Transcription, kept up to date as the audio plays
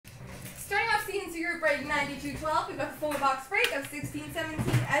into your break 9212. We've got the full box break of 1617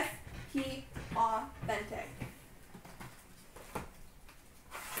 SP Authentic.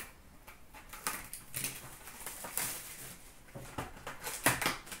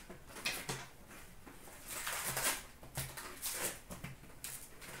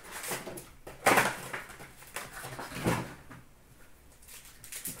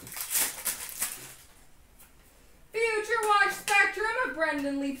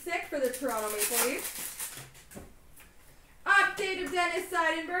 For the Toronto Maple Leafs. Update of Dennis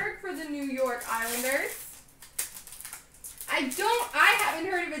Seidenberg for the New York Islanders. I haven't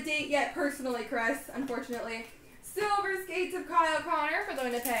heard of a date yet personally, Chris, unfortunately. Silver Skates of Kyle Connor for the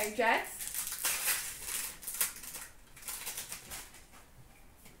Winnipeg Jets.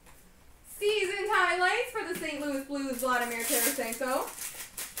 Season highlights for the St. Louis Blues, Vladimir Tarasenko.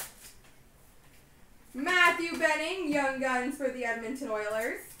 Matthew Benning, Young Guns for the Edmonton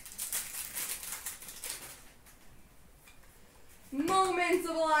Oilers. Moments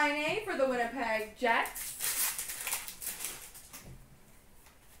of Line for the Winnipeg Jets.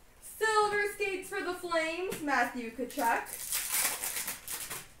 Silver Skates for the Flames, Matthew Tkachuk.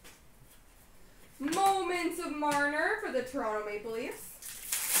 Moments of Marner for the Toronto Maple Leafs.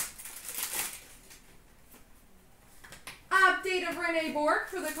 Update of Rene Bourque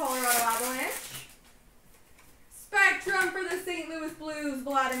for the Colorado Avalanche. Spectrum for the St. Louis Blues,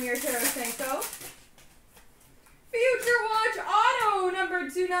 Vladimir Tarasenko. Future Watch Auto number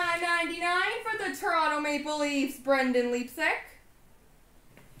 2999 for the Toronto Maple Leafs, Brendan Leipsic.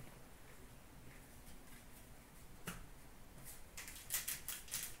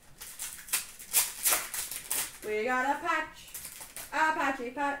 We got a patchy.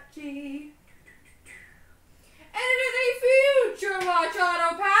 And it is a Future Watch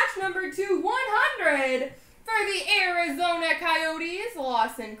Auto patch number 2100 for the Arizona Coyotes,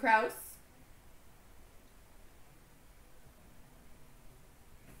 Lawson Crouse.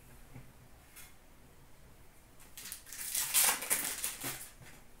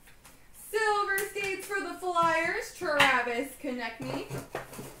 Silver Skates for the Flyers, Travis Konechny.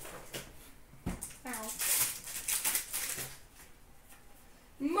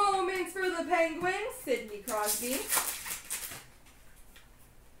 Moments for the Penguins, Sidney Crosby.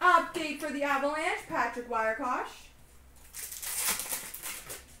 Update for the Avalanche, Patrick Wirekosh.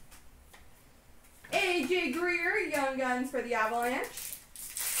 AJ Greer, Young Guns for the Avalanche.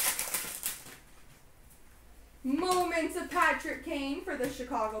 Moments of Patrick Kane for the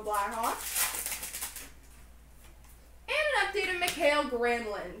Chicago Blackhawks. And an update of Mikhail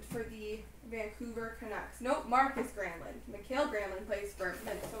Granlund for the Vancouver Canucks. Nope, Marcus Granlund. Mikhail Granlund plays for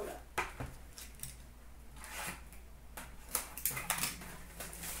Minnesota.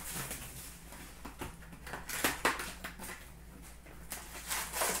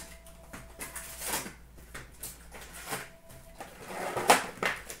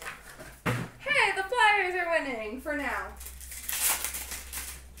 For now.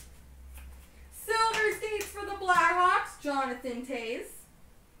 Silver Skates for the Blackhawks, Jonathan Toews.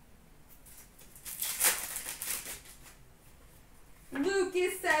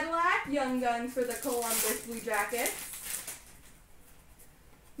 Lucas Sedlak, Young Guns for the Columbus Blue Jackets.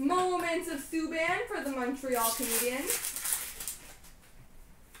 Moments of Subban for the Montreal Canadiens.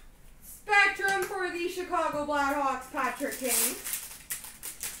 Spectrum for the Chicago Blackhawks, Patrick Kane.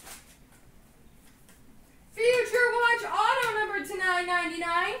 Future Watch Auto number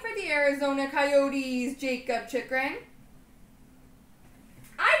 2999 for the Arizona Coyotes, Jacob Chychrun.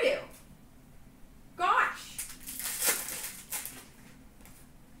 I do. Gosh.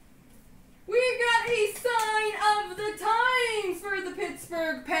 We've got a Sign of the Times for the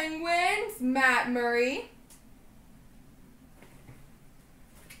Pittsburgh Penguins, Matt Murray.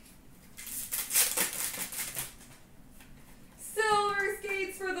 Silver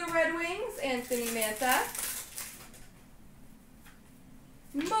Skates for the Red Wings, Anthony Mantha.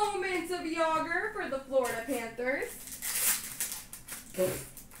 Moments of Yager for the Florida Panthers.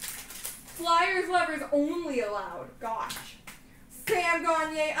 Flyers lovers only allowed. Gosh. Sam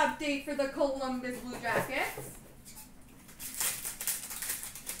Gagner update for the Columbus Blue Jackets.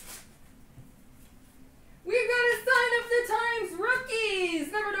 We've got a Sign of the Times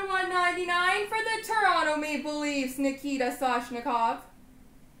rookies, number to 199 for the Toronto Maple Leafs, Nikita Soshnikov.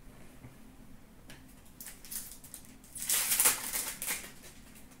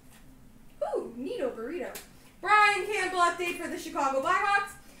 Neato burrito. Brian Campbell update for the Chicago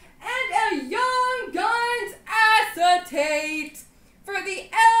Blackhawks. And a Young Guns acetate for the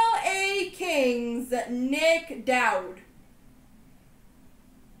LA Kings, Nick Dowd.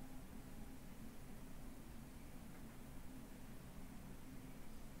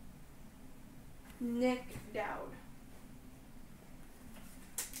 Nick Dowd.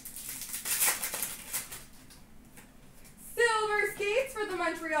 Silver skates for the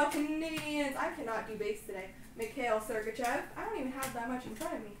Montreal Canadiens. I cannot do base today. Mikhail Sergachev. I don't even have that much in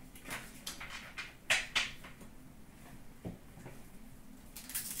front of me.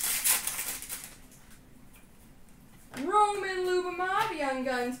 Roman Lyubimov, Young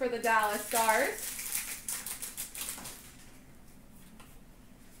Guns for the Dallas Stars.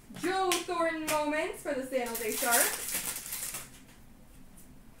 Joe Thornton Moments for the San Jose Sharks.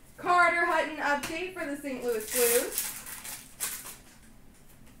 Carter Hutton Update for the St. Louis Blues.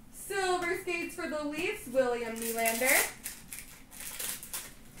 Silver Skates for the Leafs, William Nylander.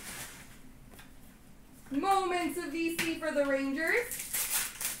 Moments of VC for the Rangers.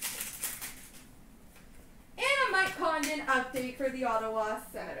 And a Mike Condon Update for the Ottawa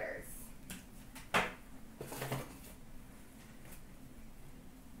Senators.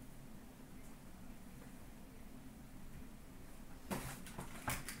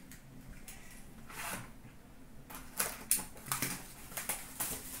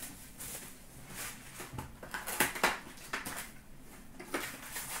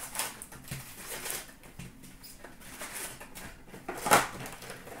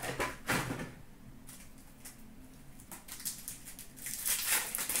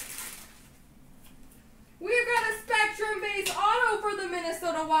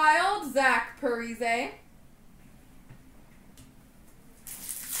 Minnesota Wild, Zach Parise.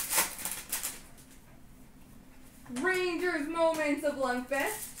 Rangers Moments of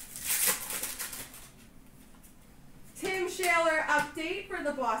Lundqvist. Tim Shaler Update for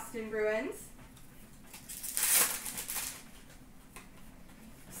the Boston Bruins.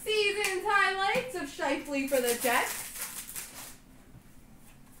 Season's Highlights of Scheifele for the Jets.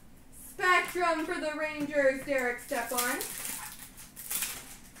 Spectrum for the Rangers, Derek Stepan.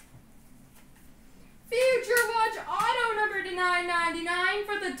 Future Watch Auto number to 999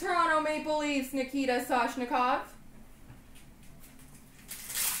 for the Toronto Maple Leafs, Nikita Soshnikov.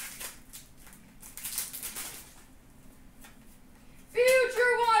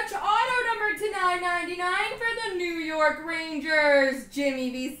 Future Watch Auto number to 999 for the New York Rangers,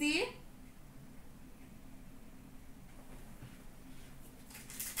 Jimmy VC.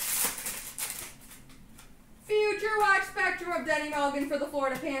 Future Watch Spectrum of Denny Mulligan for the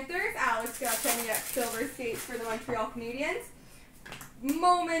Florida Panthers. Alex Galchenyuk Silver Skates for the Montreal Canadiens.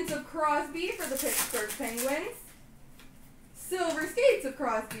 Moments of Crosby for the Pittsburgh Penguins. Silver Skates of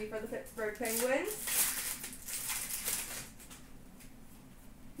Crosby for the Pittsburgh Penguins.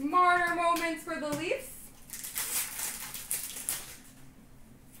 Marner Moments for the Leafs.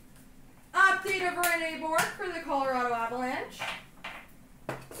 Update of Rene Bourque for the Colorado Avalanche.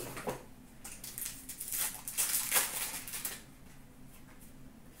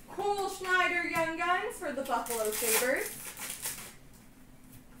 Cole Schneider Young Guns for the Buffalo Sabres.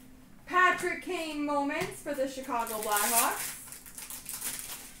 Patrick Kane Moments for the Chicago Blackhawks.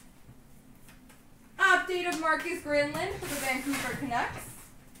 Update of Marcus Granlund for the Vancouver Canucks.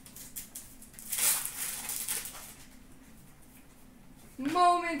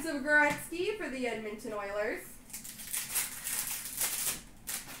 Moments of Gretzky for the Edmonton Oilers.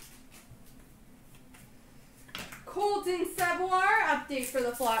 Colton Seboir, Update for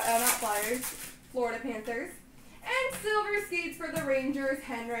the Florida Panthers. And Silver Skates for the Rangers,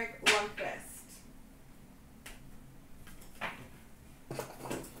 Henrik Lundqvist.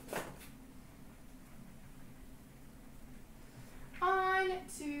 On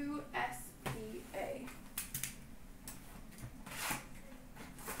to SPA.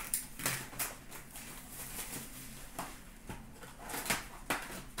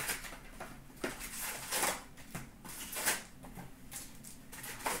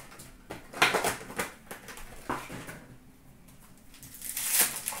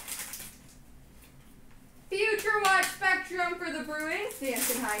 Future Watch Spectrum for the Bruins,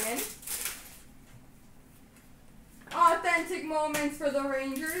 Danton Hyman. Authentic Moments for the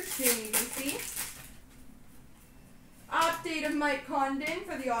Rangers, Jimmy VC. Update of Mike Condon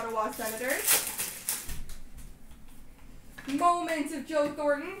for the Ottawa Senators. Moments of Joe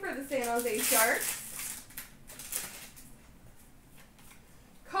Thornton for the San Jose Sharks.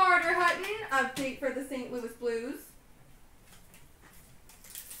 Carter Hutton, Update for the St. Louis Blues.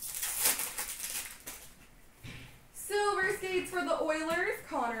 Silver Skates for the Oilers,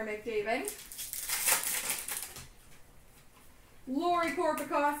 Connor McDavid. Lori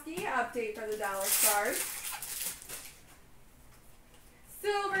Korpikoski, Update for the Dallas Stars.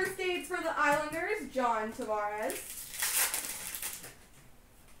 Silver Skates for the Islanders, John Tavares.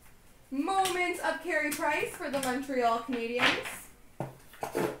 Moments of Carey Price for the Montreal Canadiens.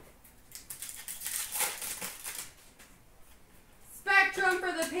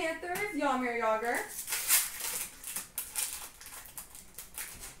 Jaromir Jagr.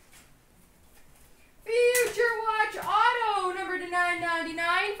 Future Watch Auto, number to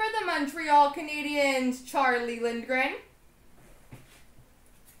 999 for the Montreal Canadiens, Charlie Lindgren.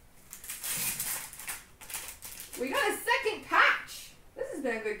 We got a second patch. This has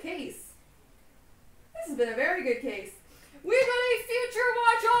been a good case. This has been a very good case. We've got a Future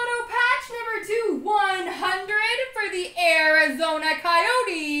Watch Auto patch number to 100 for the Arizona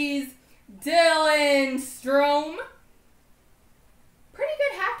Coyotes, Dylan Strome. Pretty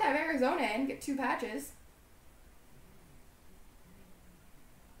good half to have Arizona in, get 2 patches.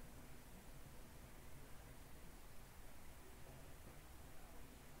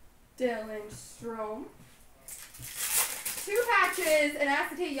 Dylan Strome. 2 patches, an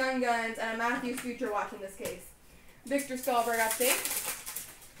acetate Young Guns, and a Matthews Future Watch in this case. Victor Stalberg update.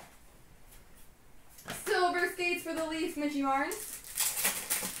 Silver skates for the Leafs, Mitchie Barnes.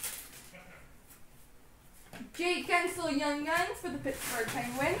 Jake Gensel Young Guns for the Pittsburgh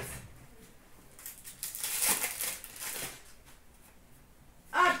Penguins.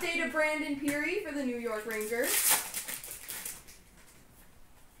 Update of Brandon Peary for the New York Rangers.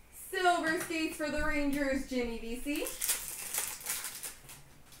 Silver skates for the Rangers, Jimmy Vesey.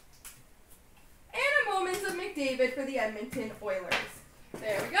 And a Moments of McDavid for the Edmonton Oilers.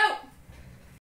 There we go.